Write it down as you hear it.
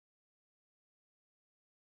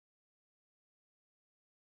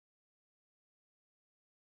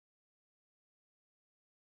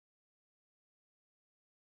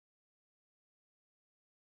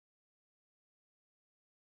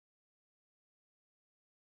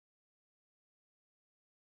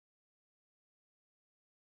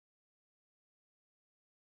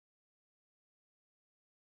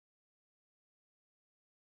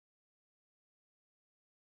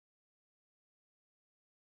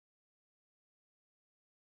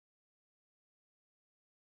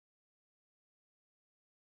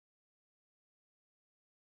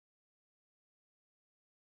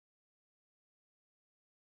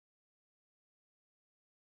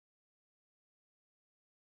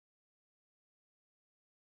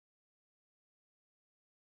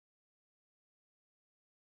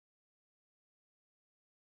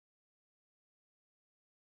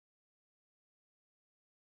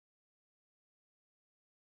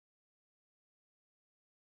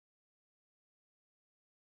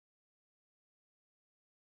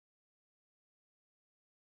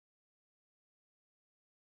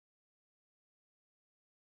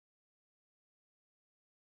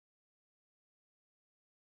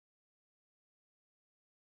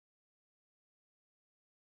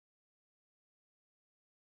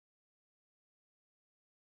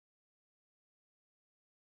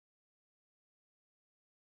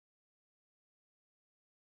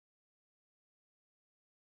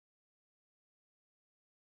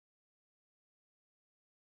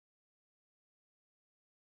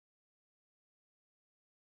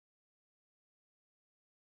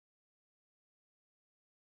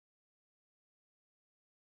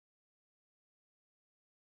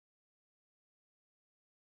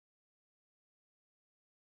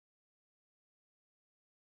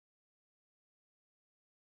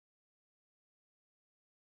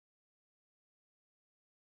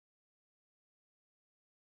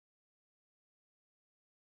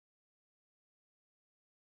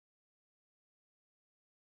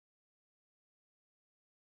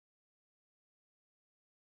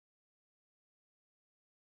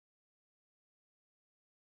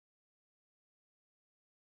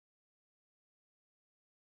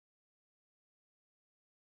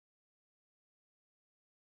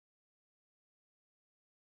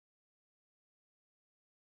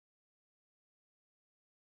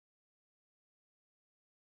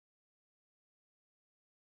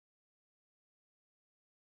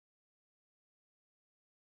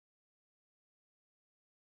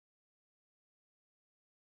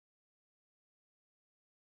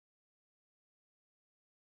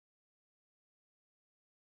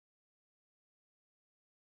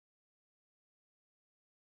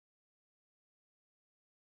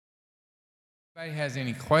Anybody has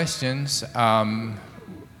any questions,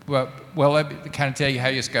 well, let me kind of tell you how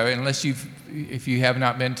it's going. If you have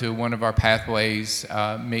not been to one of our Pathways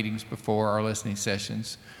meetings before, our listening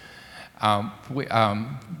sessions, Pastor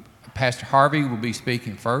Harvey will be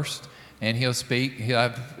speaking first, and he'll speak. He'll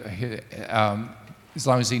have, as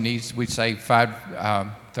long as he needs, we say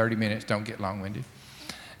 30 minutes. Don't get long-winded.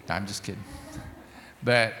 No, I'm just kidding.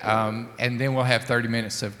 But and then we'll have 30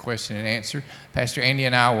 minutes of question and answer. Pastor Andy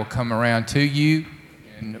and I will come around to you,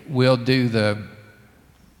 and we'll do the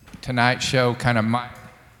Tonight Show kind of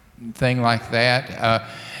thing like that.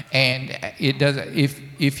 And it does.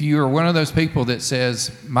 If you are one of those people that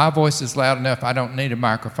says my voice is loud enough, I don't need a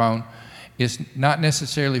microphone, it's not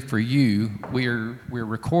necessarily for you. We're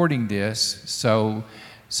recording this, so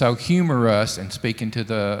humor us and speak into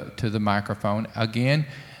the microphone again.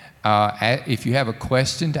 If you have a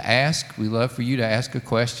question to ask, we love for you to ask a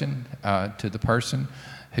question to the person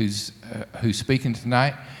who's speaking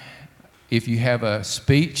tonight. If you have a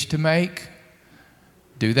speech to make,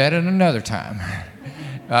 do that at another time.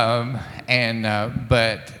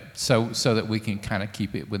 But so that we can kind of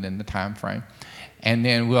keep it within the time frame. And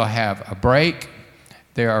then we'll have a break.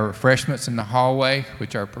 There are refreshments in the hallway,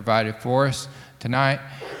 which are provided for us tonight.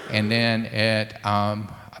 And then at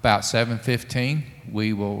about 7:15,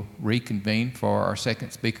 we will reconvene for our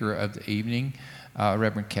second speaker of the evening,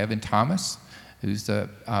 Reverend Kevin Thomas, who's the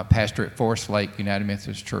pastor at Forest Lake United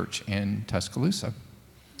Methodist Church in Tuscaloosa.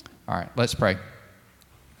 All right, let's pray.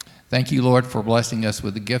 Thank you, Lord, for blessing us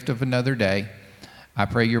with the gift of another day. I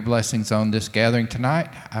pray your blessings on this gathering tonight.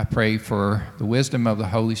 I pray for the wisdom of the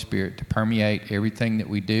Holy Spirit to permeate everything that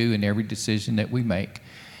we do and every decision that we make.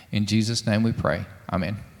 In Jesus' name we pray.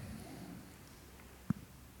 Amen.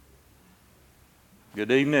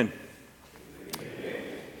 Good evening.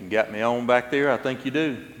 You got me on back there? I think you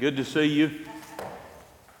do. Good to see you.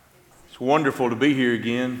 It's wonderful to be here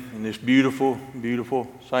again in this beautiful, beautiful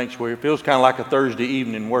sanctuary. It feels kind of like a Thursday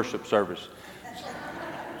evening worship service.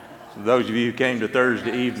 So those of you who came to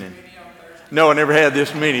Thursday evening. No, I never had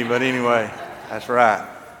this many, but anyway, that's right.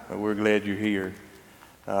 But we're glad you're here.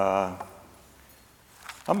 I'm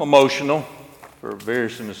emotional for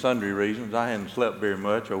various and sundry reasons. I hadn't slept very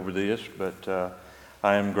much over this, but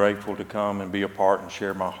I am grateful to come and be a part and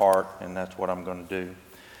share my heart, and that's what I'm going to do.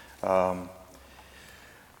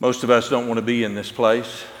 Most of us don't want to be in this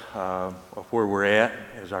place of where we're at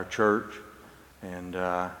as our church, and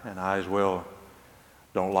I as well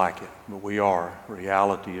don't like it, but we are.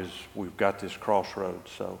 Reality is we've got this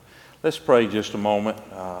crossroads. So let's pray just a moment.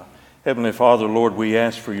 Heavenly Father, Lord, we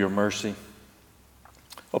ask for your mercy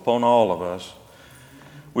upon all of us.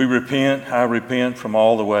 I repent from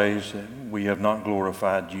all the ways that we have not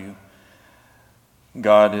glorified you.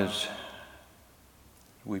 God, as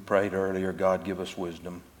we prayed earlier, God, give us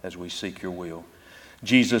wisdom as we seek your will.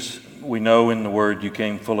 Jesus, we know in the Word you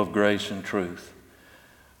came full of grace and truth.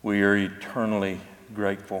 We are eternally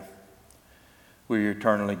grateful. We are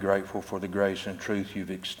eternally grateful for the grace and truth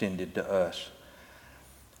you've extended to us.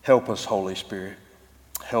 Help us, Holy Spirit.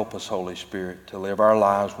 Help us, Holy Spirit, to live our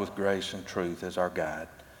lives with grace and truth as our guide.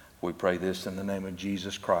 We pray this in the name of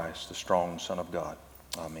Jesus Christ, the strong Son of God.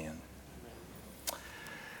 Amen.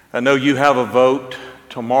 I know you have a vote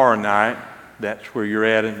tomorrow night. That's where you're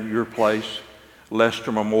at in your place.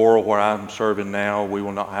 Lester Memorial, where I'm serving now, we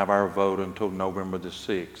will not have our vote until November the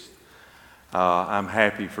 6th. I'm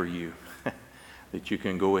happy for you that you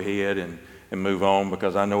can go ahead and move on,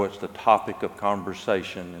 because I know it's the topic of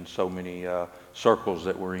conversation in so many circles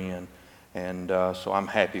that we're in. And so I'm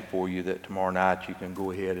happy for you that tomorrow night you can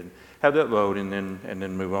go ahead and have that vote and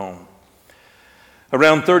then move on.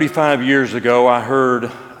 Around 35 years ago, I heard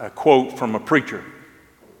a quote from a preacher.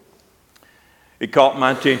 It caught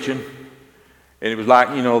my attention, and it was like,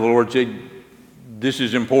 the Lord said, this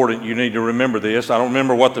is important. You need to remember this. I don't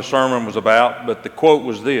remember what the sermon was about, but the quote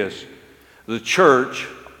was this: the church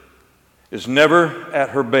is never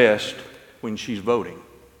at her best when she's voting.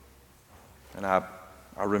 And I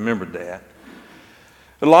remembered that.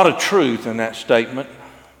 A lot of truth in that statement,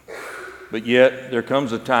 but yet there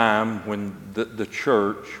comes a time when the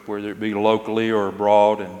church, whether it be locally or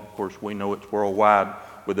abroad, and of course we know it's worldwide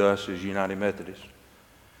with us as United Methodists,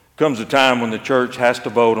 comes a time when the church has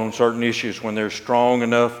to vote on certain issues when there's strong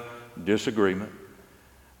enough disagreement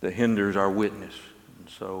that hinders our witness. And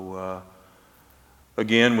so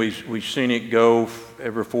again, we've seen it go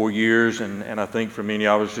every 4 years, and I think for many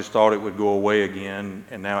of us just thought it would go away again,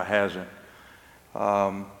 and now it hasn't.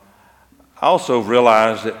 I also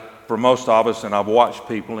realized that for most of us, and I've watched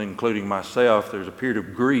people, including myself, there's a period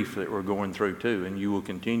of grief that we're going through too, and you will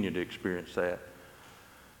continue to experience that.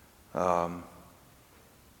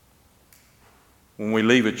 When we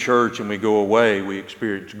leave a church and we go away, we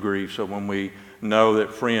experience grief. So when we know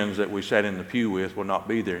that friends that we sat in the pew with will not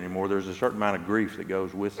be there anymore, there's a certain amount of grief that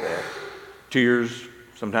goes with that. Tears,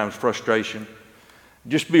 sometimes frustration.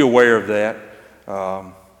 Just be aware of that.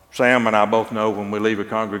 Sam and I both know when we leave a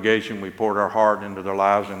congregation, we poured our heart into their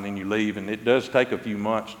lives, and then you leave, and it does take a few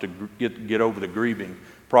months to get over the grieving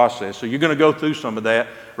process. So you're going to go through some of that,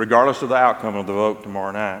 regardless of the outcome of the vote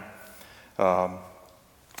tomorrow night.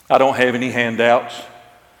 I don't have any handouts.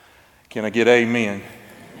 Can I get amen?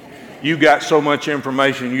 You got so much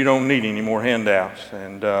information, you don't need any more handouts.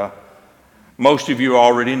 And most of you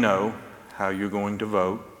already know how you're going to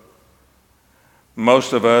vote.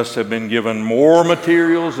 Most of us have been given more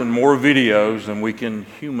materials and more videos than we can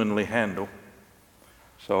humanly handle.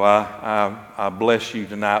 So I bless you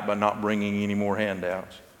tonight by not bringing any more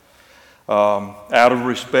handouts. Out of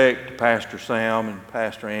respect to Pastor Sam and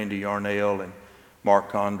Pastor Andy Yarnell and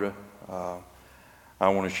Mark Condra, I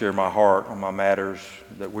want to share my heart on my matters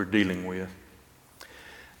that we're dealing with.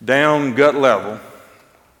 Down gut level,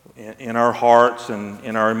 in our hearts and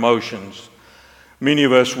in our emotions, many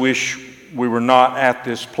of us wish we were not at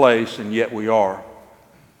this place, and yet we are.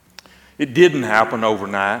 It didn't happen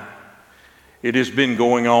overnight. It has been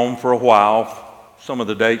going on for a while. Some of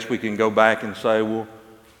the dates we can go back and say, well,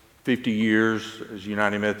 50 years as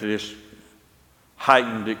United Methodist,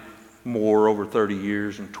 heightened it more over 30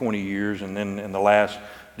 years and 20 years, and then in the last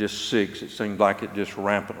just 6, it seemed like it just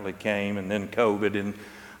rampantly came, and then COVID and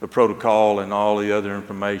the protocol and all the other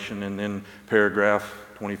information, and then paragraph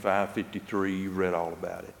 2553, you read all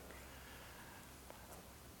about it.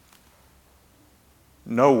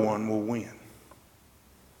 No one will win.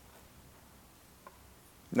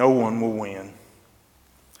 No one will win.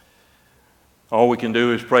 All we can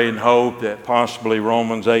do is pray and hope that possibly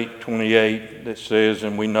Romans 8:28 that says,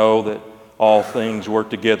 and we know that all things work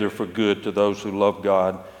together for good to those who love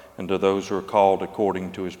God and to those who are called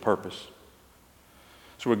according to His purpose.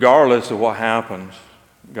 So regardless of what happens,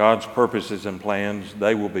 God's purposes and plans,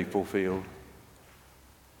 they will be fulfilled.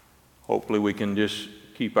 Hopefully we can just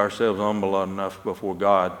keep ourselves humble enough before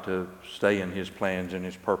God to stay in His plans and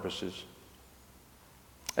His purposes.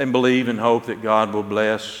 And believe and hope that God will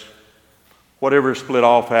bless whatever split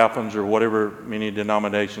off happens or whatever many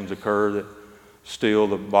denominations occur, that still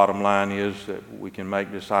the bottom line is that we can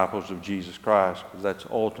make disciples of Jesus Christ, because that's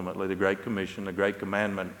ultimately the Great Commission, the Great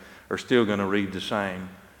Commandment are still going to read the same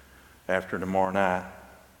after tomorrow night.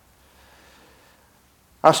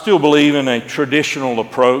 I still believe in a traditional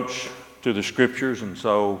approach to the Scriptures, and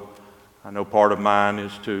so I know part of mine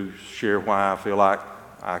is to share why I feel like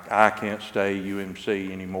I can't stay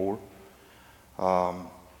UMC anymore.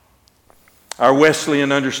 Our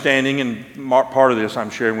Wesleyan understanding, and part of this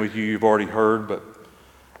I'm sharing with you, you've already heard, but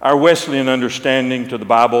our Wesleyan understanding to the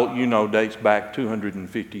Bible, you know, dates back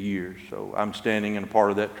 250 years. So I'm standing in a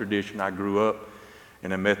part of that tradition. I grew up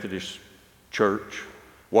in a Methodist church.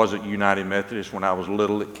 Wasn't United Methodist when I was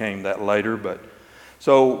little. It came that later. But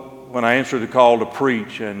so when I answered the call to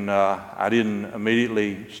preach, and I didn't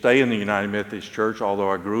immediately stay in the United Methodist Church,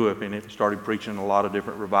 although I grew up in it, started preaching a lot of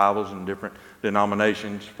different revivals and different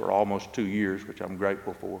denominations for almost 2 years, which I'm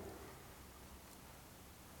grateful for.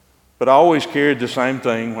 But I always carried the same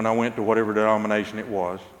thing when I went to whatever denomination it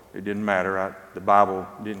was. It didn't matter. The Bible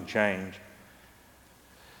didn't change.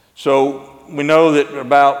 So we know that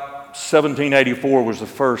about 1784 was the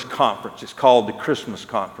first conference. It's called the Christmas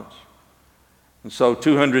Conference. And so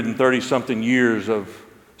 230-something years of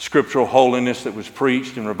scriptural holiness that was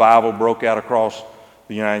preached, and revival broke out across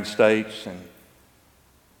the United States and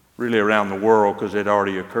really around the world, because it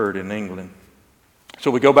already occurred in England.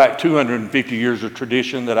 So we go back 250 years of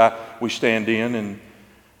tradition that we stand in,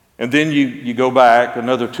 and then you go back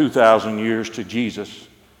another 2,000 years to Jesus.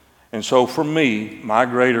 And so for me, my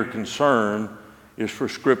greater concern is for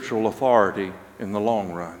scriptural authority in the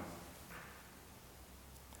long run.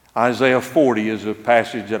 Isaiah 40 is a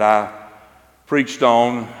passage that I preached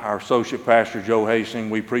on. Our associate pastor, Joe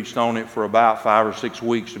Hastings, we preached on it for about 5 or 6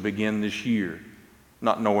 weeks to begin this year,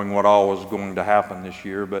 not knowing what all was going to happen this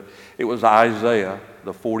year, but it was Isaiah,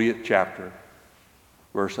 the 40th chapter,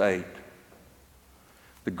 verse 8.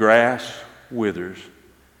 The grass withers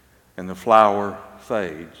and the flower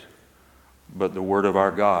fades, but the word of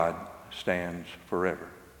our God stands forever.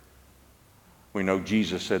 We know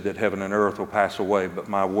Jesus said that heaven and earth will pass away, but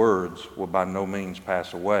my words will by no means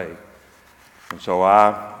pass away. And so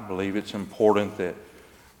I believe it's important that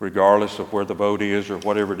regardless of where the vote is or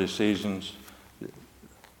whatever decisions,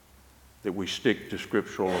 that we stick to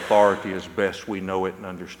scriptural authority as best we know it and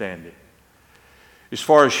understand it. As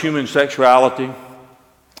far as human sexuality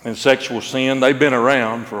and sexual sin, they've been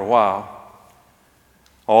around for a while.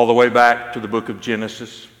 all the way back to the book of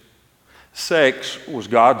Genesis. Sex was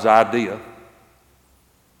God's idea.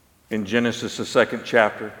 In Genesis, the 2nd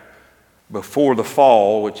chapter, before the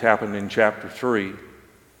fall, which happened in chapter 3.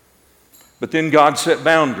 But then God set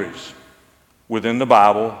boundaries within the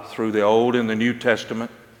Bible, through the Old and the New Testament,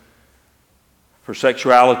 for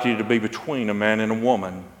sexuality to be between a man and a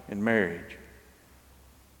woman in marriage.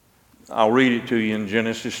 I'll read it to you in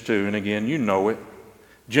Genesis 2, and again, you know it.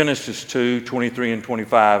 Genesis 2, 23 and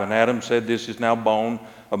 25, and Adam said, "This is now bone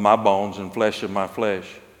of my bones and flesh of my flesh.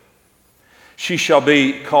 She shall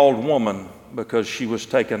be called woman, because she was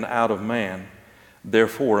taken out of man.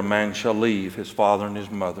 Therefore a man shall leave his father and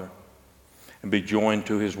his mother, and be joined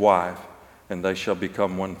to his wife, and they shall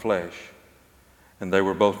become one flesh. And they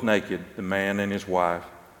were both naked, the man and his wife,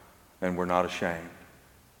 and were not ashamed."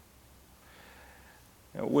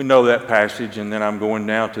 Now, we know that passage, and then I'm going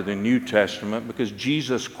now to the New Testament because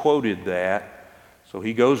Jesus quoted that. So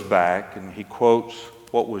he goes back and he quotes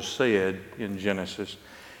what was said in Genesis.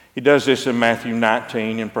 He does this in Matthew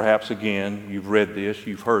 19, and perhaps again, you've read this,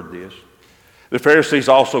 you've heard this. The Pharisees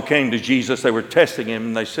also came to Jesus. They were testing him,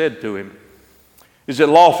 and they said to him, "Is it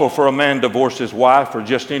lawful for a man to divorce his wife for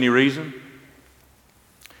just any reason?"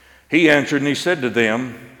 He answered and he said to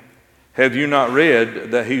them, "Have you not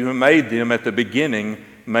read that he who made them at the beginning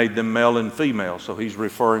made them male and female?" So he's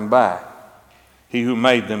referring back. He who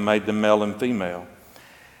made them male and female.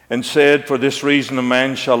 "And said, for this reason a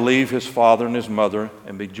man shall leave his father and his mother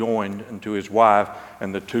and be joined unto his wife,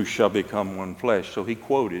 and the two shall become one flesh." So he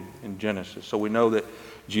quoted in Genesis. So we know that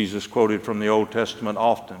Jesus quoted from the Old Testament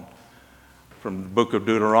often, from the book of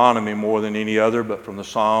Deuteronomy more than any other, but from the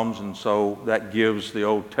Psalms, and so that gives the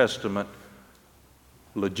Old Testament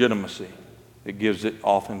legitimacy. It gives it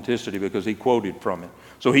authenticity because he quoted from it.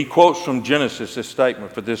 So he quotes from Genesis this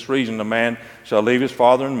statement, "For this reason a man shall leave his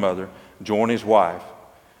father and mother, join his wife,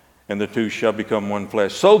 and the two shall become one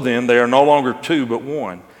flesh. So then they are no longer two but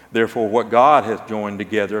one. Therefore what God hath joined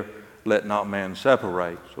together, let not man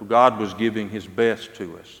separate." So God was giving his best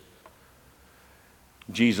to us.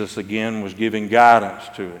 Jesus again was giving guidance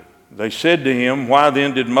to it. They said to him, "Why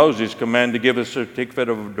then did Moses command to give a certificate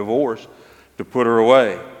of divorce to put her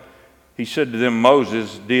away?" He said to them,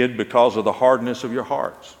 "Moses did because of the hardness of your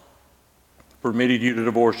hearts. Permitted you to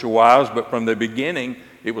divorce your wives, but from the beginning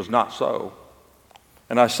it was not so.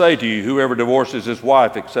 And I say to you, whoever divorces his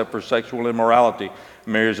wife except for sexual immorality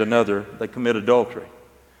marries another, they commit adultery.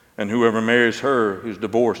 And whoever marries her who's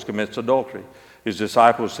divorced commits adultery." His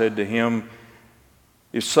disciples said to him,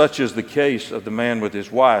 "If such is the case of the man with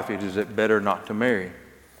his wife, it is better not to marry."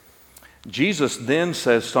 Jesus then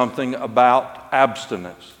says something about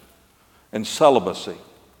abstinence and celibacy.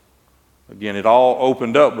 Again, it all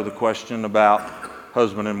opened up with a question about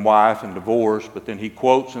husband and wife and divorce, but then he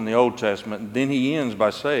quotes in the Old Testament, and then he ends by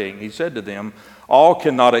saying, he said to them, "All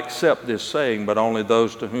cannot accept this saying, but only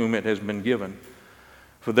those to whom it has been given.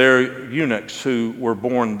 For there are eunuchs who were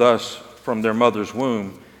born thus from their mother's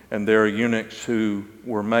womb, and there are eunuchs who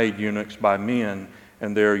were made eunuchs by men,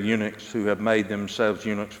 and there are eunuchs who have made themselves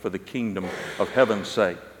eunuchs for the kingdom of heaven's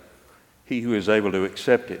sake. He who is able to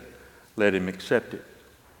accept it, let him accept it."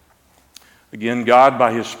 Again, God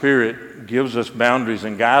by his Spirit gives us boundaries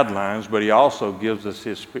and guidelines, but he also gives us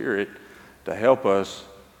his Spirit to help us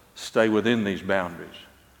stay within these boundaries.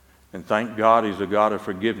 And thank God he's a God of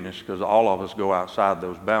forgiveness, because all of us go outside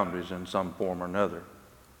those boundaries in some form or another.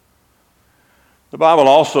 The Bible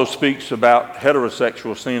also speaks about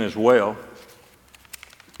heterosexual sin as well.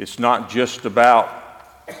 It's not just about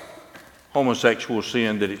homosexual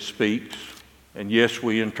sin that it speaks. And yes,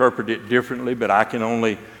 we interpret it differently, but I can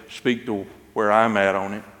only speak to where I'm at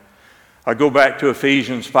on it. I go back to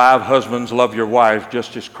Ephesians 5, "Husbands, love your wives,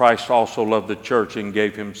 just as Christ also loved the church and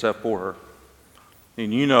gave himself for her."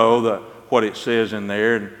 And you know what it says in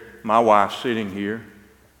there, and my wife's sitting here.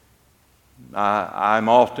 I'm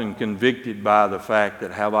often convicted by the fact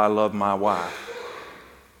that have I loved my wife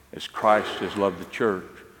as Christ has loved the church.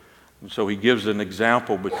 And so he gives an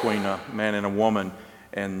example between a man and a woman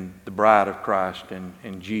and the bride of Christ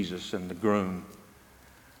and Jesus and the groom.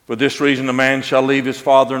 "For this reason a man shall leave his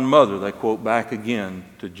father and mother." They quote back again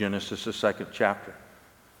to Genesis, the 2nd chapter.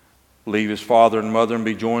 "Leave his father and mother and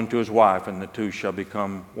be joined to his wife, and the two shall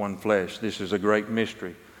become one flesh. This is a great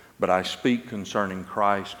mystery, but I speak concerning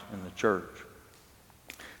Christ and the church.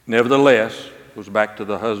 Nevertheless," goes back to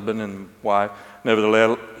the husband and wife,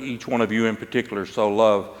 "nevertheless, each one of you in particular so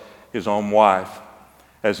love his own wife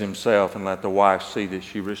as himself, and let the wife see that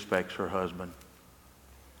she respects her husband."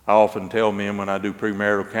 I often tell men when I do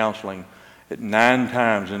premarital counseling that 9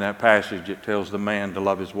 times in that passage it tells the man to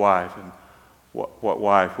love his wife, and What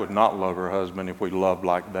wife would not love her husband if we loved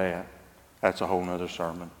like that? That's a whole nother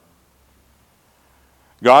sermon.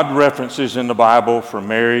 God references in the Bible for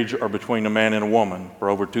marriage are between a man and a woman. For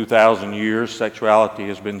over 2,000 years, sexuality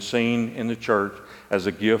has been seen in the church as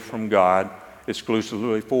a gift from God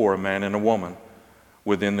exclusively for a man and a woman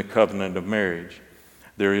within the covenant of marriage.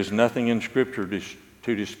 There is nothing in Scripture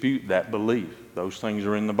to dispute that belief. Those things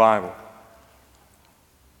are in the Bible.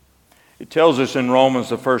 It tells us in Romans,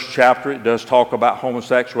 the first chapter, it does talk about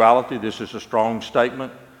homosexuality. This is a strong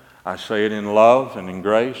statement. I say it in love and in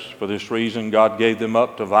grace. For this reason, God gave them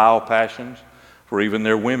up to vile passions, for even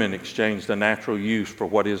their women exchanged the natural use for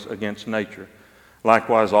what is against nature.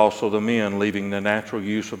 Likewise also the men, leaving the natural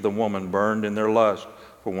use of the woman, burned in their lust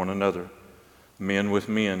for one another. Men with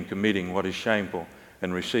men committing what is shameful,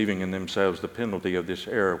 and receiving in themselves the penalty of this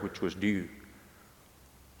error which was due.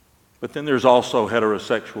 But then there's also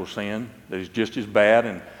heterosexual sin that is just as bad,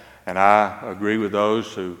 and I agree with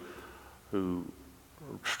those who are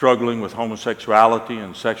struggling with homosexuality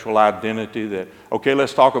and sexual identity that, okay,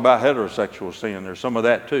 let's talk about heterosexual sin. There's some of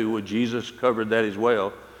that too. Well, Jesus covered that as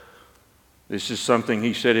well. This is something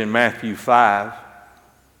he said in Matthew 5.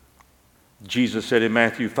 Jesus said in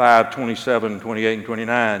Matthew 5, 27, 28, and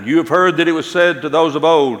 29, "You have heard that it was said to those of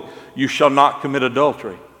old, 'You shall not commit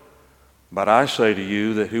adultery.' But I say to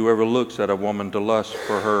you that whoever looks at a woman to lust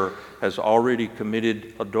for her has already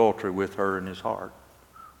committed adultery with her in his heart."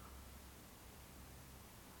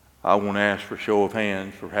 I won't ask for show of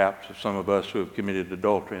hands, perhaps, of some of us who have committed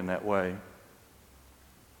adultery in that way.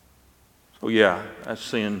 So yeah, that's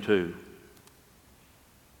sin too.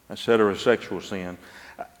 That's heterosexual sin.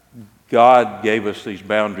 God gave us these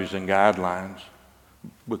boundaries and guidelines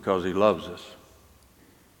because he loves us.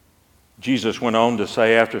 Jesus went on to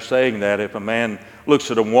say, after saying that, if a man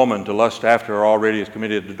looks at a woman to lust after her, already has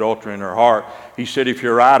committed adultery in her heart. He said, if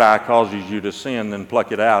your right eye causes you to sin, then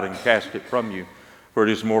pluck it out and cast it from you. For it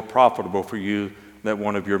is more profitable for you that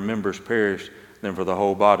one of your members perish than for the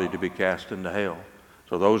whole body to be cast into hell.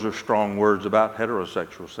 So those are strong words about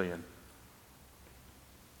heterosexual sin.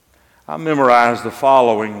 I memorized the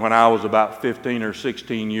following when I was about 15 or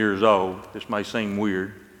 16 years old. This may seem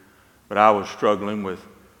weird, but I was struggling with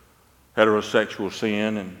heterosexual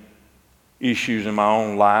sin and issues in my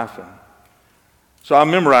own life. And so I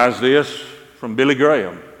memorized this from Billy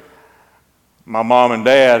Graham. My mom and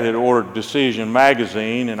dad had ordered Decision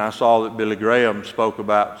magazine, and I saw that Billy Graham spoke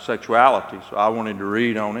about sexuality, so I wanted to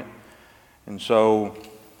read on it. And so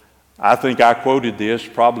I think I quoted this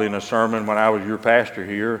probably in a sermon when I was your pastor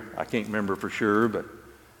here. I can't remember for sure, but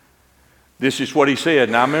this is what he said,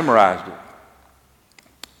 and I memorized it.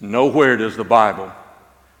 Nowhere does the Bible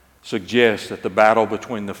suggest that the battle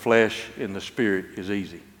between the flesh and the spirit is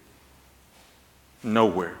easy.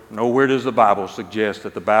 Nowhere. Nowhere does the Bible suggest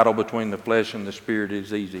that the battle between the flesh and the spirit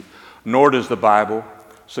is easy. Nor does the Bible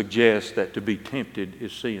suggest that to be tempted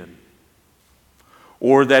is sin,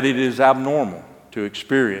 or that it is abnormal to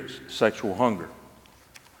experience sexual hunger.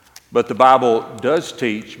 But the Bible does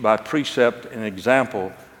teach by precept and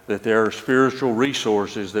example that there are spiritual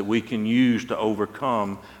resources that we can use to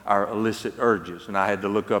overcome our illicit urges. And I had to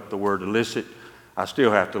look up the word illicit. I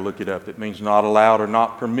still have to look it up. It means not allowed or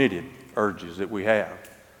not permitted urges that we have.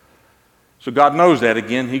 So God knows that.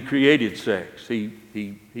 Again, he created sex. He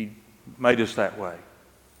made us that way.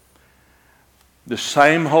 The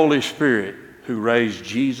same Holy Spirit who raised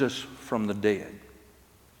Jesus from the dead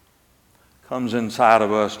comes inside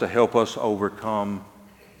of us to help us overcome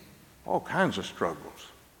all kinds of struggles.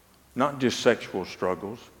 Not just sexual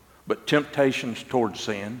struggles, but temptations towards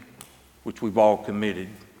sin, which we've all committed.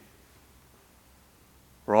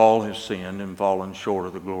 For all has sinned and fallen short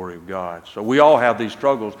of the glory of God. So we all have these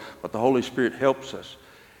struggles, but the Holy Spirit helps us.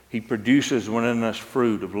 He produces within us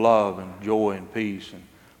fruit of love and joy and peace and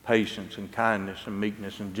patience and kindness and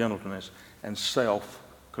meekness and gentleness and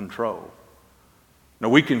self-control. Now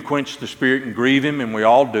we can quench the Spirit and grieve him, and we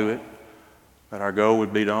all do it, but our goal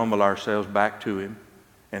would be to humble ourselves back to him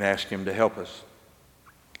and ask him to help us.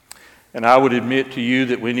 And I would admit to you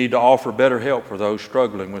that we need to offer better help for those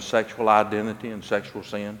struggling with sexual identity and sexual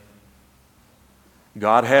sin.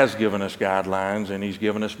 God has given us guidelines and he's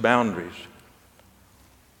given us boundaries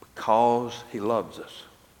because he loves us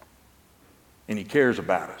and he cares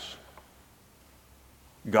about us.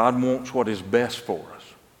 God wants what is best for us.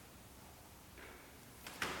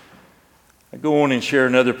 I go on and share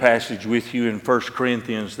another passage with you in 1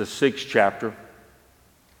 Corinthians, the 6th chapter.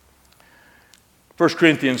 1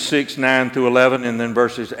 Corinthians 6, 9 through 11, and then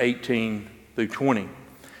verses 18 through 20.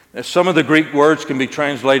 Now, some of the Greek words can be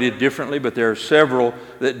translated differently, but there are several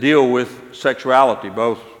that deal with sexuality,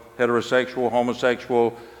 both heterosexual,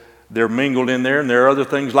 homosexual, They're mingled in there, and there are other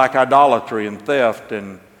things like idolatry and theft.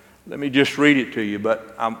 And let me just read it to you,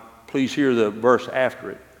 but please hear the verse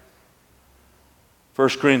after it. 1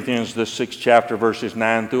 Corinthians, the 6th chapter, verses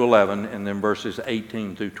 9 through 11, and then verses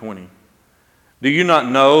 18 through 20. Do you not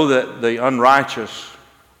know that the unrighteous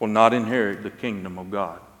will not inherit the kingdom of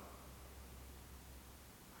God?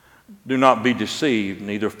 Do not be deceived,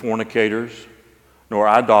 neither fornicators, nor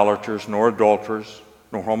idolaters, nor adulterers,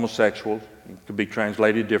 nor homosexuals, it could be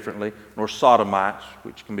translated differently, nor sodomites,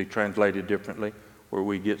 which can be translated differently, where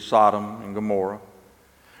we get Sodom and Gomorrah,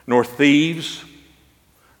 nor thieves,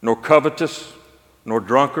 nor covetous, nor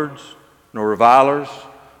drunkards, nor revilers,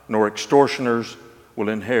 nor extortioners will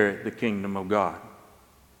inherit the kingdom of God.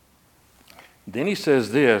 Then he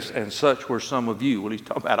says this, and such were some of you. Well, he's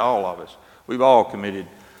talking about all of us. We've all committed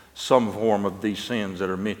some form of these sins that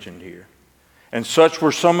are mentioned here. And such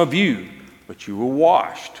were some of you, but you were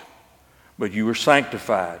washed, but you were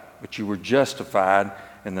sanctified, but you were justified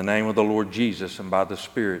in the name of the Lord Jesus and by the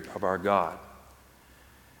Spirit of our God.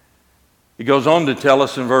 He goes on to tell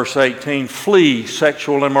us in verse 18, flee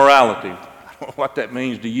sexual immorality. I don't know what that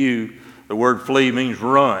means to you. The word flee means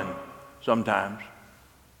run sometimes.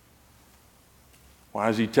 Why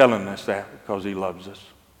is he telling us that? Because he loves us.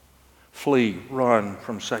 Flee, run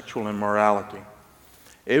from sexual immorality.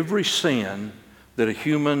 Every sin that a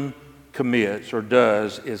human commits or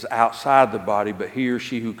does is outside the body, but he or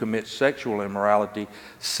she who commits sexual immorality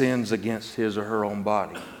sins against his or her own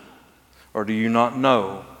body. Or do you not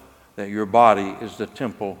know that your body is the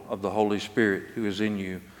temple of the Holy Spirit who is in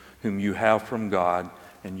you, whom you have from God,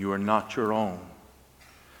 and you are not your own?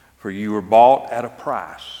 For you were bought at a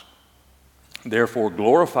price. Therefore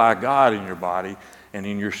glorify God in your body and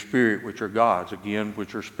in your spirit, which are God's, again,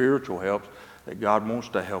 which are spiritual helps that God wants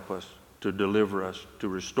to help us, to deliver us, to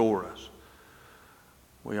restore us.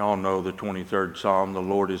 We all know the 23rd Psalm, the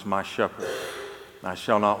Lord is my shepherd, and I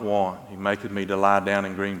shall not want. He maketh me to lie down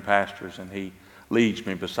in green pastures, and he leads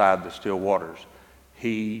me beside the still waters.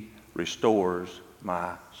 He restores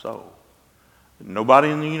my soul. Nobody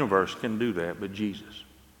in the universe can do that but Jesus.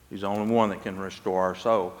 He's the only one that can restore our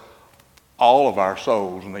soul. All of our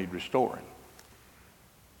souls need restoring.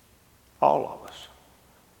 All of us.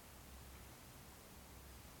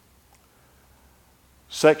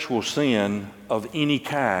 Sexual sin of any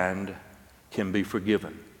kind can be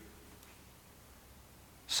forgiven.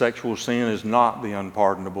 Sexual sin is not the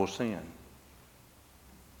unpardonable sin.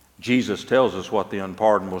 Jesus tells us what the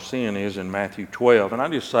unpardonable sin is in Matthew 12. And I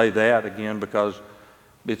just say that again because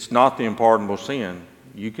it's not the unpardonable sin.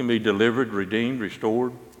 You can be delivered, redeemed,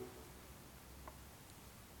 restored.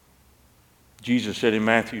 Jesus said in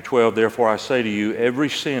Matthew 12, therefore I say to you, every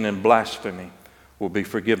sin and blasphemy will be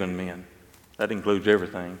forgiven men. That includes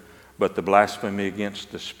everything. But the blasphemy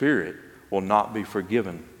against the Spirit will not be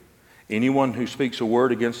forgiven. Anyone who speaks a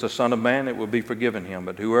word against the Son of Man, it will be forgiven him.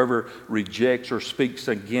 But whoever rejects or speaks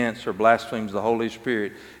against or blasphemes the Holy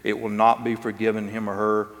Spirit, it will not be forgiven him or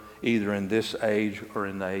her either in this age or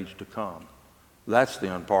in the age to come. That's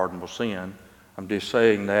the unpardonable sin. I'm just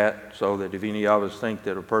saying that so that if any of us think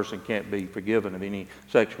that a person can't be forgiven of any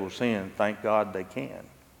sexual sin, thank God they can.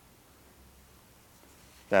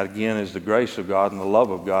 That again is the grace of God and the love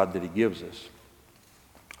of God that He gives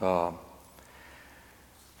us.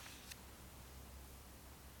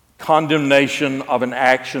 Condemnation of an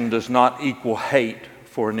action does not equal hate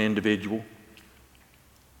for an individual.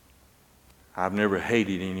 I've never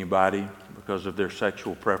hated anybody because of their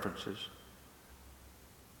sexual preferences.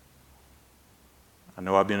 I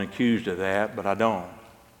know I've been accused of that, but I don't.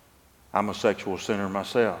 I'm a sexual sinner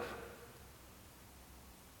myself.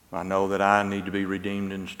 I know that I need to be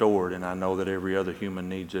redeemed and restored, and I know that every other human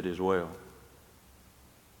needs it as well.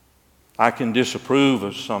 I can disapprove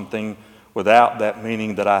of something without that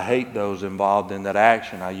meaning that I hate those involved in that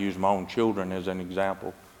action. I use my own children as an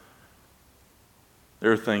example.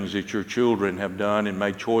 There are things that your children have done and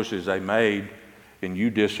made choices they made, and you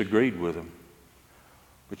disagreed with them,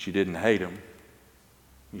 but you didn't hate them.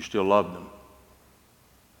 You still loved them.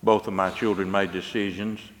 Both of my children made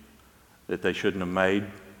decisions that they shouldn't have made,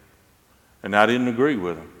 and I didn't agree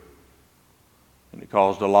with them. And it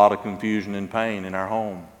caused a lot of confusion and pain in our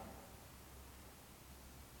home.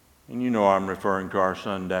 And you know I'm referring to our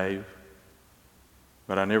son Dave.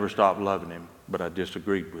 But I never stopped loving him, but I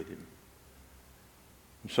disagreed with him.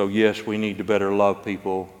 And so yes, we need to better love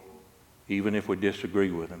people even if we disagree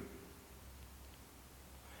with them.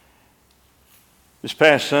 This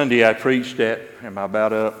past Sunday I preached at, am I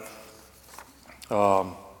about up?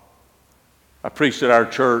 I preached at our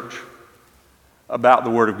church about the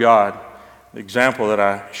Word of God. The example that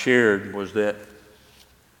I shared was that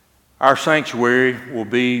Our sanctuary will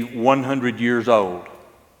be 100 years old.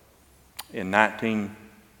 In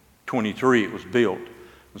 1923 it was built.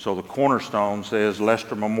 And so the cornerstone says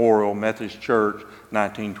Lester Memorial Methodist Church,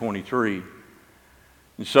 1923.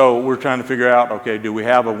 And so we're trying to figure out, okay, do we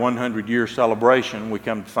have a 100-year celebration? We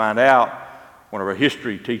come to find out, one of our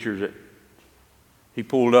history teachers, he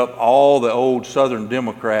pulled up all the old Southern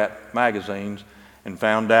Democrat magazines and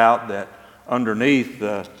found out that underneath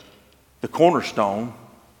the cornerstone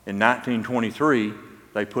in 1923,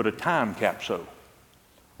 they put a time capsule.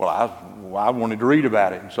 Well, I wanted to read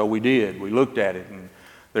about it, and so we did. We looked at it, and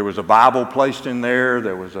there was a Bible placed in there.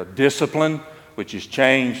 There was a discipline, which has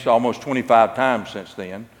changed almost 25 times since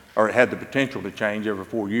then, or it had the potential to change every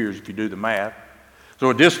 4 years if you do the math. So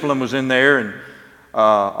a discipline was in there, and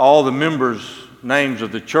all the members' names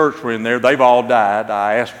of the church were in there. They've all died.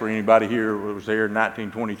 I asked for anybody here who was there in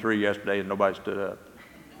 1923 yesterday, and nobody stood up.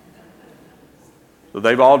 So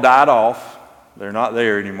they've all died off. They're not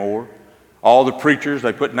there anymore. All the preachers,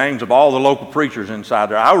 they put names of all the local preachers inside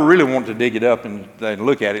there. I really want to dig it up and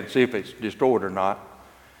look at it and see if it's destroyed or not.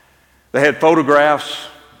 They had photographs,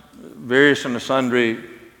 various and sundry,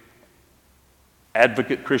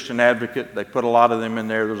 Christian advocate. They put a lot of them in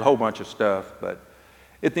there. There's a whole bunch of stuff. But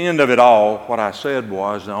at the end of it all, what I said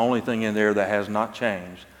was the only thing in there that has not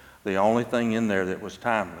changed, the only thing in there that was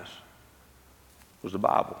timeless was the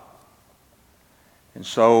Bible. And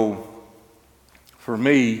so, for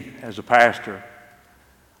me, as a pastor,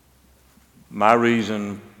 my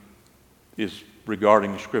reason is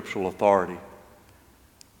regarding scriptural authority.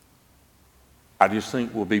 I just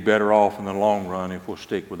think we'll be better off in the long run if we'll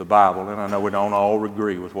stick with the Bible. And I know we don't all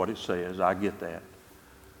agree with what it says. I get that.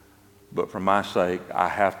 But for my sake, I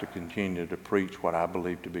have to continue to preach what I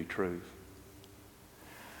believe to be truth.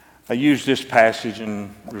 I use this passage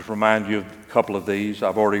and just remind you of a couple of these.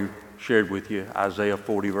 I've already shared with you Isaiah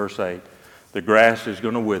 40, verse 8. The grass is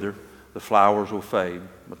going to wither, the flowers will fade,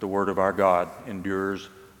 but the word of our God endures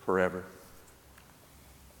forever.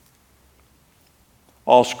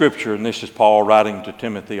 All Scripture, and this is Paul writing to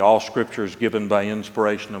Timothy, all Scripture is given by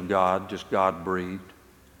inspiration of God, just God-breathed.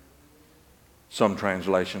 Some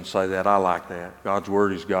translations say that. I like that. God's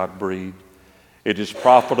Word is God-breathed. It is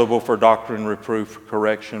profitable for doctrine, reproof, for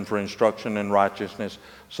correction, for instruction in righteousness,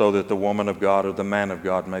 so that the woman of God or the man of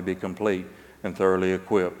God may be complete and thoroughly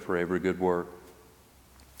equipped for every good work.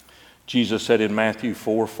 Jesus said in Matthew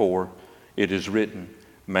 4:4, it is written,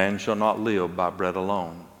 man shall not live by bread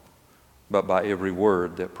alone, but by every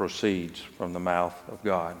word that proceeds from the mouth of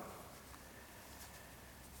God.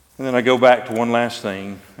 And then I go back to one last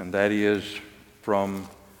thing, and that is from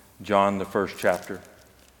John, the 1st chapter.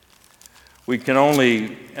 We can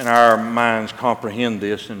only, in our minds, comprehend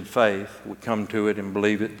this in faith. We come to it and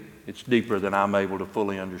believe it. It's deeper than I'm able to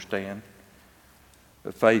fully understand.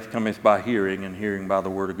 But faith cometh by hearing, and hearing by the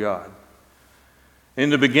Word of God. In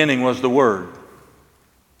the beginning was the Word,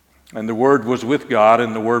 and the Word was with God,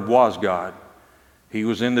 and the Word was God. He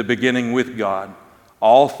was in the beginning with God.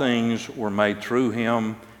 All things were made through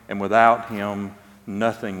Him, and without Him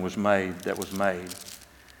nothing was made that was made.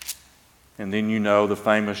 And then you know the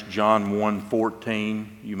famous John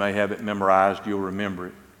 1:14. You may have it memorized. You'll remember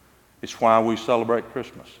it. It's why we celebrate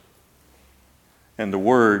Christmas. And the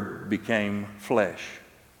Word became flesh,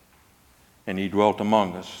 and He dwelt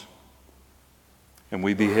among us. And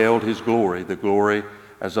we beheld His glory, the glory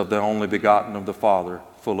as of the only begotten of the Father,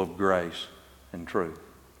 full of grace and truth.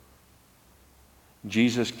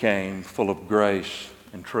 Jesus came full of grace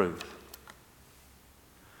and truth.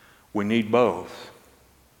 We need both.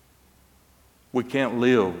 We can't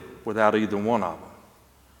live without either one of them.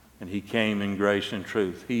 And He came in grace and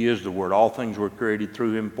truth. He is the Word. All things were created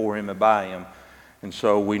through Him, for Him, and by Him. And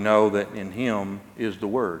so we know that in Him is the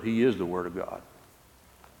Word. He is the Word of God.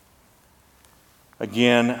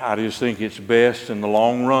 Again, I just think it's best in the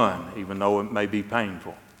long run, even though it may be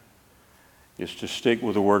painful, is to stick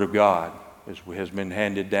with the Word of God, as has been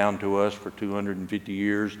handed down to us for 250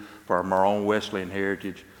 years from our own Wesleyan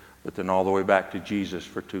heritage, but then all the way back to Jesus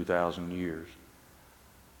for 2,000 years.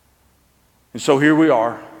 And so here we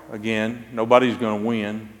are again. Nobody's going to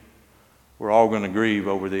win. We're all going to grieve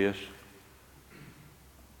over this.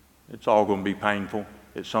 It's all going to be painful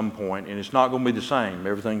at some point, and it's not going to be the same.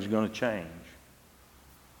 Everything's going to change.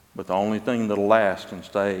 But the only thing that'll last and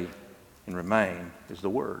stay and remain is the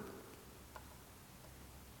Word.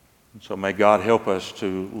 And so may God help us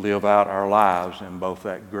to live out our lives in both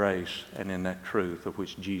that grace and in that truth of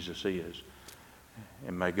which Jesus is.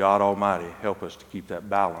 And may God Almighty help us to keep that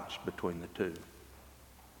balance between the two.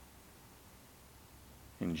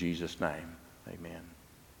 In Jesus' name, amen.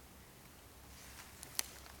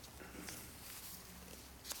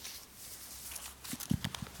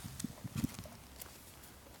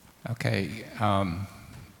 Okay.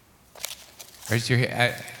 Raise your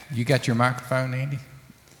hand. You got your microphone, Andy?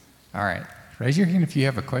 All right. Raise your hand if you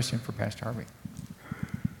have a question for Pastor Harvey.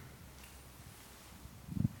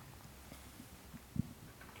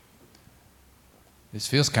 This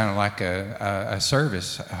feels kind of like a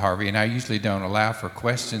service, Harvey, and I usually don't allow for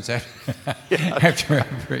questions after I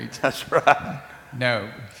preach. That's right. No,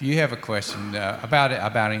 if you have a question about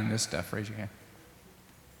any of this stuff, raise your hand.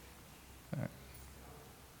 All right.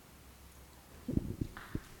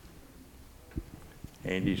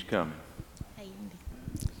 Andy's coming. Hey,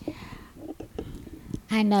 Andy.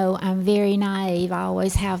 I know I'm very naive. I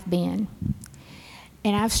always have been.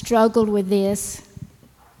 And I've struggled with this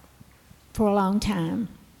for a long time.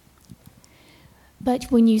 But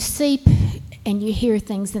when you see and you hear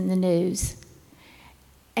things in the news,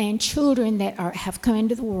 and children that have come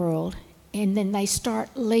into the world, and then they start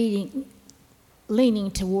leaning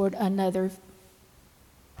toward another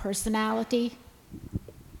personality,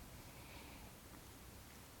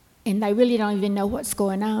 and they really don't even know what's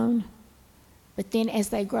going on. But then as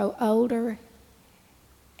they grow older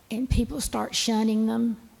and people start shunning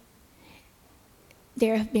them,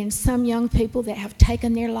 there have been some young people that have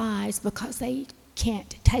taken their lives because they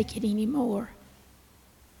can't take it anymore.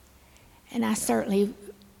 And I certainly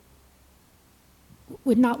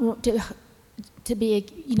would not want to be,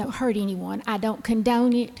 hurt anyone. I don't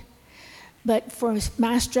condone it, but for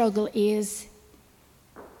my struggle is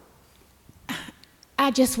I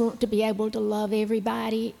just want to be able to love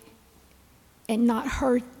everybody and not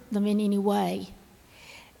hurt them in any way.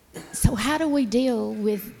 So how do we deal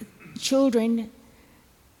with children?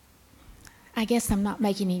 I guess I'm not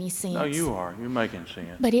making any sense. No, you are. You're making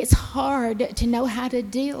sense. But it's hard to know how to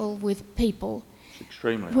deal with people It's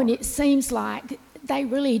extremely hard. when it seems like they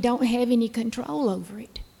really don't have any control over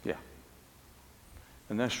it. Yeah.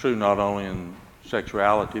 And that's true not only in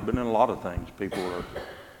sexuality, but in a lot of things. People are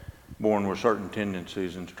born with certain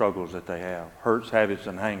tendencies and struggles that they have. Hurts, habits,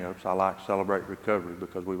 and hang-ups. I like Celebrate Recovery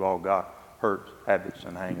because we've all got hurts, habits,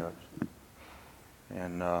 and hang-ups.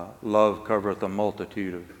 And love covereth a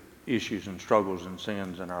multitude of issues and struggles and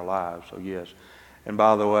sins in our lives. So yes. And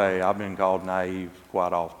by the way, I've been called naive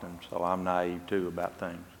quite often, so I'm naive too about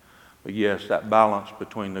things. But yes, that balance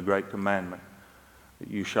between the great commandment, that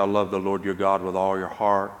you shall love the Lord your God with all your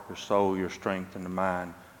heart, your soul, your strength, and your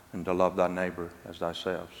mind, and to love thy neighbor as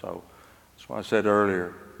thyself. So that's why I said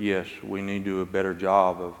earlier, yes, we need to do a better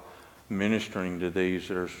job of ministering to these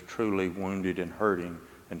that are truly wounded and hurting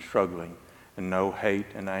and struggling. And no hate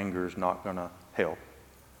and anger is not going to help.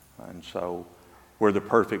 And so where the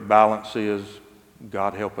perfect balance is,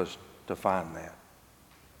 God help us to find that.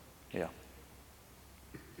 Yeah.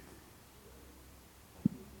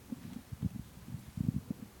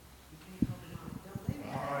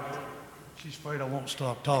 She's afraid I won't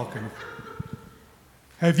stop talking.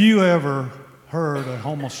 Have you ever heard a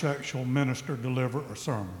homosexual minister deliver a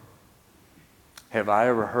sermon? Have I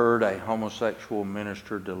ever heard a homosexual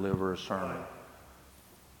minister deliver a sermon?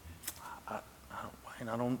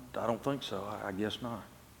 I don't think so. I guess not.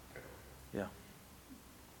 Yeah.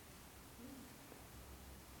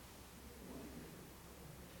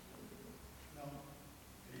 No,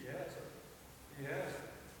 he has.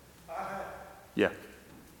 I have. Yeah. And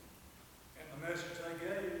the message they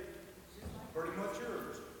gave is pretty much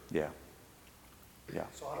yours. Yeah. Yeah.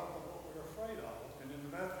 So I don't know what we're afraid of. And in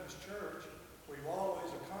the Methodist Church, we've always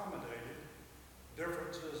accommodated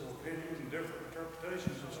differences of opinion and different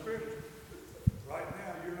interpretations of Scripture. Right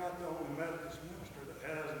now, you're not the only Methodist minister that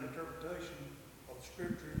has an interpretation of the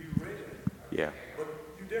Scripture you read. Yeah. But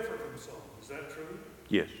you differ from some. Is that true?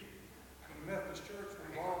 Yes. In the Methodist Church,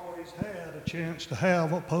 we've always had a chance to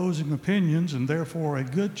have opposing opinions and therefore a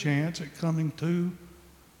good chance at coming to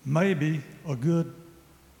maybe a good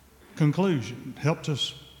conclusion. Helps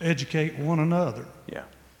us educate one another. Yeah.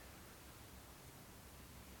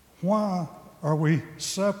 Why are we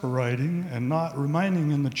separating and not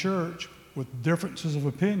remaining in the church with differences of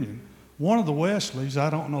opinion? One of the Wesleys, I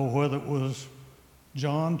don't know whether it was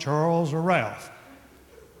John, Charles, or Ralph,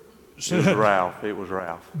 It was Ralph. It was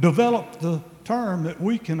Ralph. developed the term that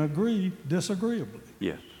we can agree disagreeably.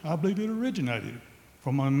 Yes. I believe it originated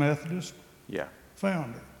from a Methodist Yeah.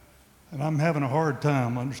 founder. And I'm having a hard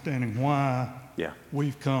time understanding why Yeah.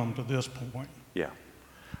 we've come to this point. Yeah.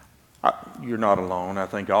 You're not alone. I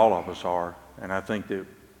think all of us are. And I think that,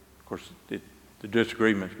 of course, the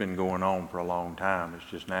disagreement's been going on for a long time. It's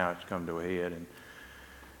just now it's come to a head.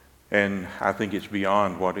 And I think it's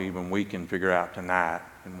beyond what even we can figure out tonight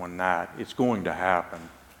in one night. It's going to happen,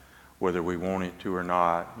 whether we want it to or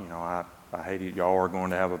not. You know, I hate it. Y'all are going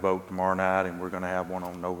to have a vote tomorrow night, and we're going to have one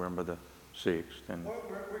on November the 6th. And Well,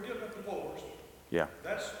 we're getting a divorce. yeah,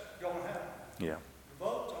 That's gonna happen. yeah, The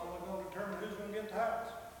vote's only gonna determine who's gonna get the house.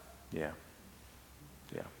 yeah,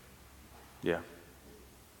 yeah, yeah.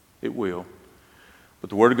 It will. But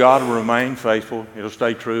the Word of God will remain faithful. It'll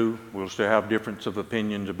stay true. We'll still have difference of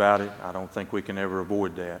opinions about it. I don't think we can ever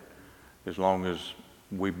avoid that as long as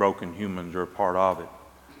we broken humans are a part of it.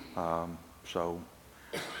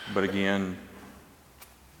 But again,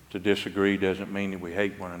 to disagree doesn't mean that we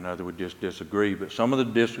hate one another. We just disagree. But some of the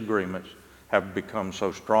disagreements have become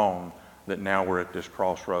so strong that now we're at this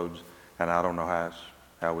crossroads, and I don't know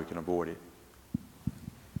how we can avoid it.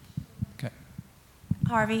 Okay.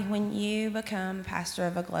 Harvey, when you become pastor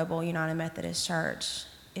of a global United Methodist Church,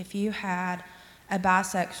 if you had a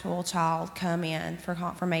bisexual child come in for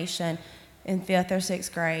confirmation in 5th or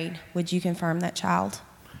 6th grade, would you confirm that child?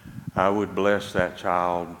 I would bless that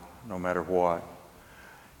child no matter what.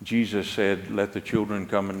 Jesus said, "Let the children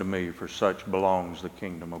come unto me, for such belongs the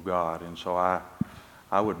kingdom of God." And so I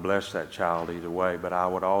would bless that child either way, but I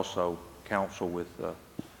would also counsel with,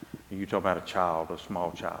 you talk about a child, a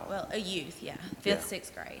small child. Well, a youth, yeah, 5th, Yeah.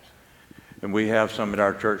 6th grade. And we have some at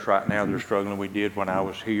our church right now that are struggling. We did when I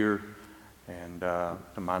was here. And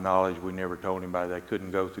to my knowledge, we never told anybody they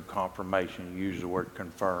couldn't go through confirmation. You use the word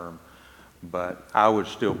confirm. But I would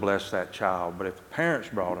still bless that child. But if the parents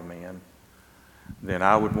brought them in, then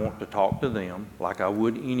I would want to talk to them like I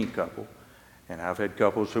would any couple. And I've had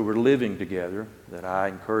couples who were living together that I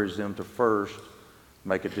encouraged them to first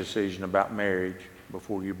make a decision about marriage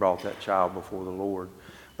before you brought that child before the Lord.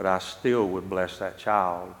 But I still would bless that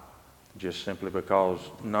child just simply because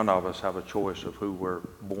none of us have a choice of who we're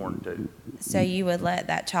born to. So you would let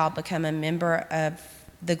that child become a member of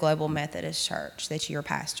the Global Methodist Church that you're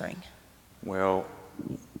pastoring? Well,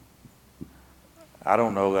 I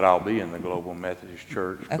don't know that I'll be in the Global Methodist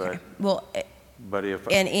Church, Okay. Well, but if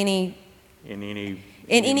in any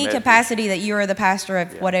Methodist- capacity that you are the pastor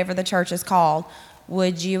of whatever the church is called,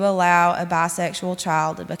 would you allow a bisexual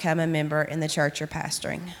child to become a member in the church you're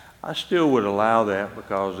pastoring? I still would allow that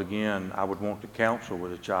because, again, I would want to counsel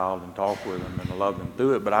with a child and talk with them and love them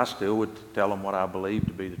through it, but I still would tell them what I believe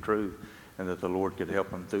to be the truth and that the Lord could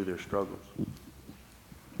help them through their struggles.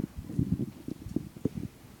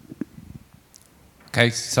 Okay,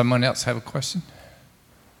 someone else have a question?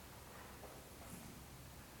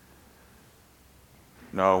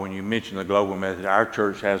 No, when you mention the Global Method, our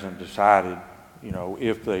church hasn't decided,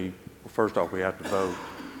 if first off, we have to vote.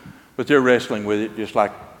 But they're wrestling with it just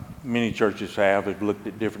like many churches have. They've looked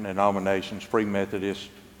at different denominations, Free Methodist,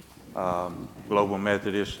 Global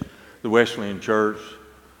Methodist, the Wesleyan Church.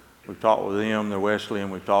 We've talked with them, they're Wesleyan.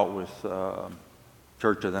 We've talked with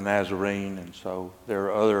Church of the Nazarene. And so there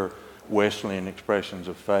are other Wesleyan expressions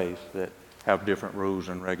of faith that have different rules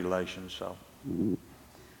and regulations. So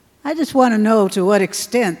I just want to know to what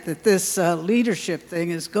extent that this leadership thing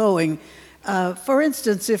is going. For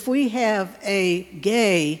instance, if we have a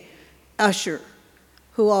gay usher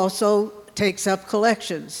who also takes up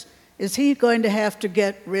collections, is he going to have to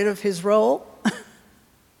get rid of his role?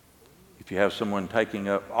 if you have someone taking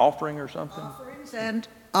up offering or something?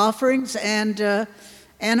 Offerings and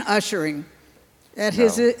ushering. That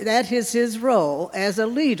is his role as a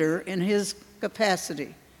leader in his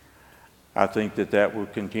capacity. I think that will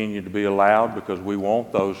continue to be allowed because we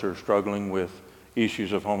want those who are struggling with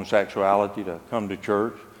issues of homosexuality to come to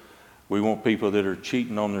church. We want people that are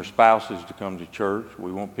cheating on their spouses to come to church.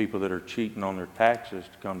 We want people that are cheating on their taxes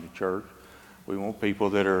to come to church. We want people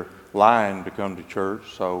that are lying to come to church.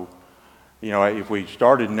 So, if we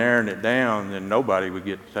started narrowing it down, then nobody would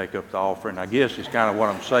get to take up the offering. I guess is kind of what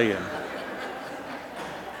I'm saying.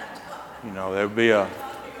 There would be yeah.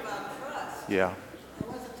 I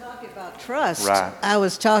wasn't talking about trust. Right. I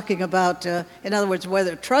was talking about, in other words,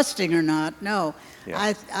 whether trusting or not. No.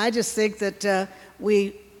 Yeah. I just think that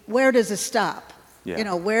where does it stop?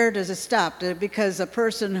 Yeah. Where does it stop? Because a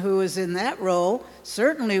person who is in that role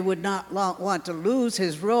certainly would not want to lose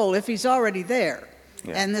his role if he's already there.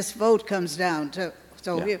 Yeah. And this vote comes down to,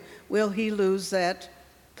 will he lose that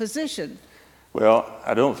position? Well,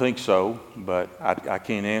 I don't think so, but I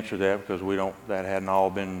can't answer that because that hadn't all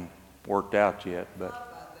been worked out yet.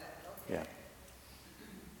 But yeah.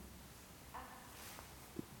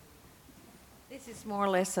 This is more or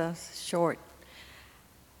less a short.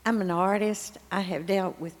 I'm an artist. I have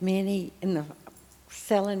dealt with many in the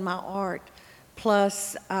selling my art,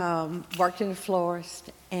 plus worked in a florist,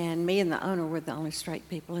 and me and the owner were the only straight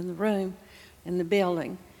people in the room, in the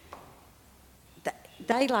building.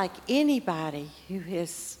 They, like anybody who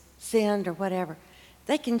has sinned or whatever,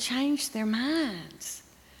 they can change their minds.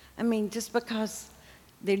 I mean, just because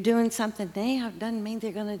they're doing something now doesn't mean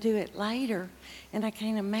they're going to do it later. And I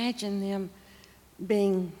can't imagine them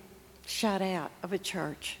being shut out of a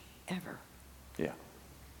church ever. Yeah.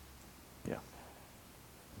 Yeah.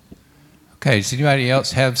 Okay, does anybody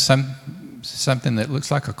else have something that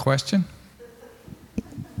looks like a question?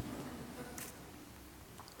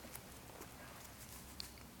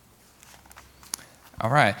 All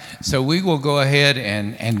right, so we will go ahead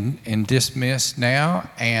and dismiss now,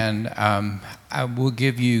 and I will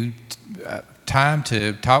give you time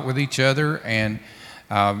to talk with each other, and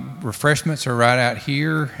refreshments are right out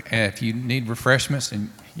here. And if you need refreshments, and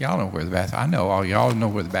y'all know where the bathroom, I know all y'all know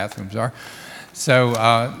where the bathrooms are.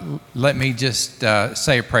 So let me just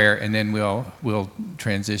say a prayer, and then we'll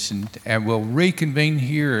transition, and we'll reconvene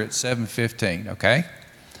here at 7:15. Okay.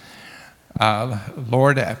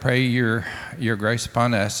 Lord, I pray your grace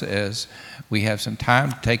upon us as we have some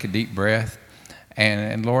time to take a deep breath.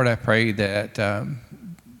 And Lord, I pray that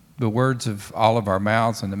the words of all of our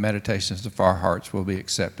mouths and the meditations of our hearts will be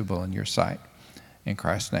acceptable in your sight. In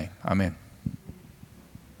Christ's name, amen.